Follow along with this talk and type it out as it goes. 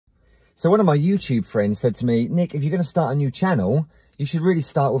So one of my YouTube friends said to me, Nick, if you're going to start a new channel, you should really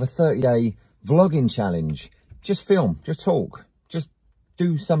start with a 30-day vlogging challenge. Just film, just talk, just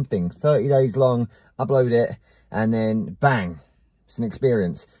do something. 30 days long, upload it, and then bang, it's an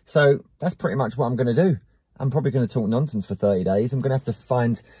experience. So that's pretty much what I'm going to do. I'm probably going to talk nonsense for 30 days. I'm going to have to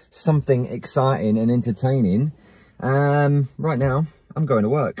find something exciting and entertaining. Right now, I'm going to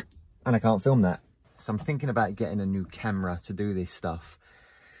work and I can't film that. So I'm thinking about getting a new camera to do this stuff.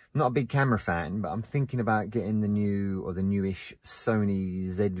 I'm not a big camera fan, but I'm thinking about getting the new or the newish Sony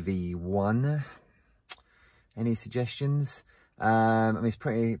ZV1. Any suggestions? I mean, it's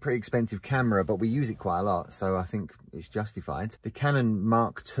pretty expensive camera, but we use it quite a lot, so I think it's justified. The Canon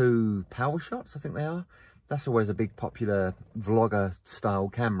Mark II Power Shots, I think they are. That's always a big popular vlogger style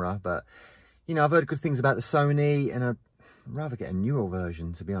camera, but you know, I've heard good things about the Sony, and I'd rather get a newer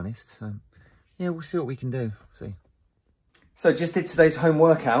version, to be honest. So yeah, we'll see what we can do. See. So just did today's home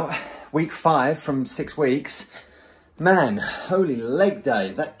workout, week 5 from 6 weeks. Man, holy leg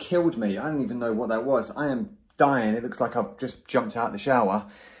day, that killed me. I don't even know what that was. I am dying. It looks like I've just jumped out of the shower.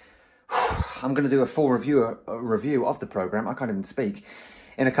 I'm going to do a full review of the program. I can't even speak.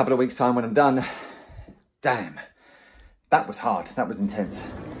 In a couple of weeks' time when I'm done. Damn, that was hard. That was intense.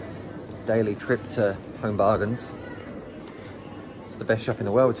 Daily trip to Home Bargains. It's the best shop in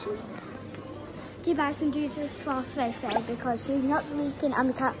the world. To buy some juices for Sofia because she's not sleeping and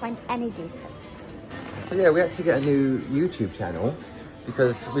we can't find any juices. So yeah, we had to get a new YouTube channel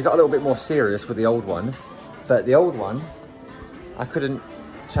because we got a little bit more serious with the old one. But the old one, I couldn't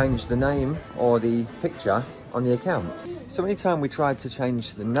change the name or the picture on the account. So anytime we tried to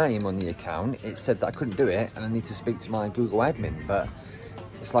change the name on the account, it said that I couldn't do it and I need to speak to my Google admin. But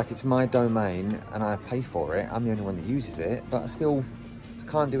it's like it's my domain and I pay for it. I'm the only one that uses it, but I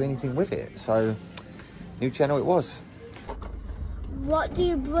can't do anything with it. So new channel it was. What do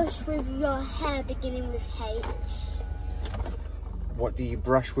you brush with your hair beginning with H? What do you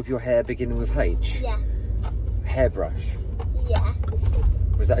brush with your hair beginning with H? Yeah. Hairbrush. Yeah.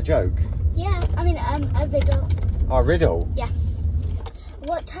 Was that a joke? Yeah, I mean a riddle. Oh, a riddle? Yeah.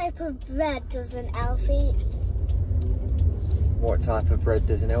 What type of bread does an elf eat? What type of bread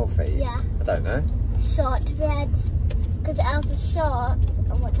does an elf eat? Yeah. I don't know. Short breads. Because the elf is short.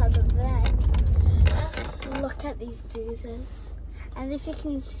 And what type of bread? Look at these doozers. And if you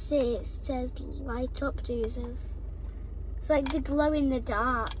can see, it says light up doozers. It's like they glow in the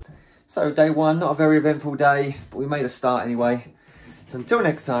dark. So day 1, not a very eventful day, but we made a start anyway. So until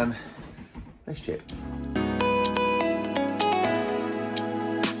next time, let's chip.